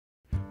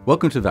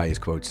Welcome to Values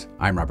Quotes.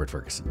 I'm Robert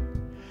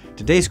Ferguson.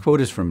 Today's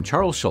quote is from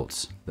Charles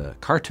Schulz, the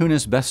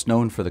cartoonist best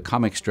known for the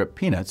comic strip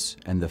Peanuts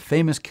and the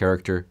famous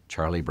character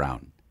Charlie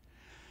Brown.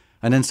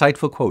 An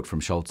insightful quote from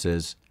Schulz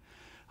is,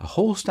 "A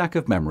whole stack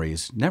of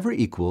memories never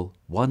equal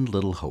one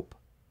little hope."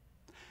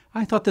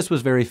 I thought this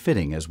was very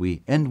fitting as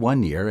we end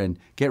one year and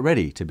get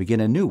ready to begin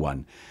a new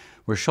one,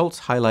 where Schulz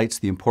highlights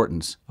the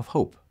importance of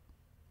hope.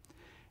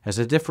 As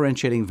a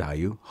differentiating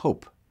value,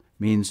 hope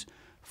means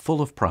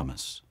full of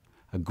promise,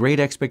 a great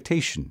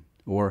expectation,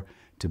 or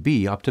to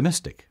be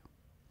optimistic.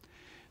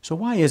 So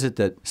why is it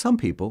that some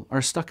people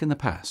are stuck in the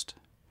past?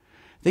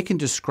 They can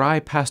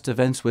describe past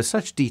events with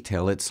such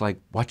detail it's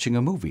like watching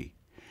a movie,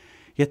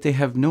 yet they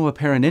have no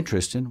apparent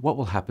interest in what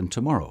will happen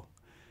tomorrow.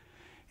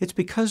 It's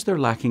because they're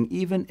lacking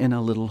even in a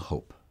little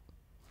hope.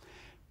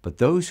 But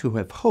those who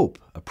have hope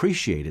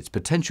appreciate its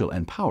potential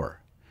and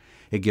power.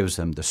 It gives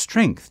them the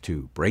strength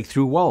to break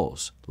through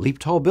walls, leap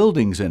tall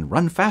buildings, and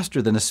run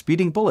faster than a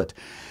speeding bullet.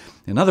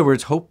 In other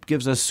words, hope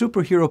gives us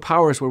superhero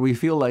powers where we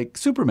feel like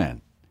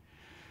Superman.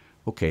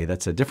 Okay,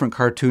 that's a different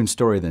cartoon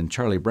story than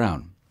Charlie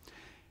Brown.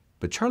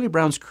 But Charlie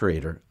Brown's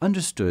creator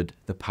understood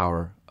the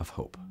power of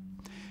hope,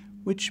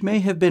 which may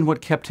have been what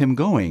kept him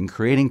going,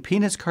 creating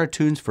Peanuts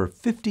cartoons for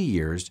 50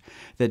 years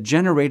that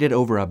generated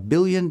over $1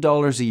 billion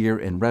a year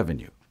in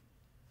revenue.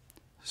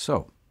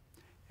 So,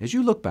 as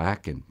you look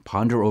back and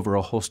ponder over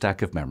a whole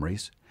stack of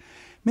memories,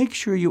 make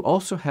sure you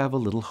also have a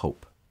little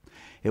hope.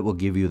 It will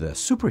give you the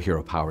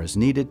superhero powers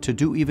needed to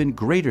do even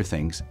greater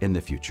things in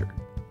the future.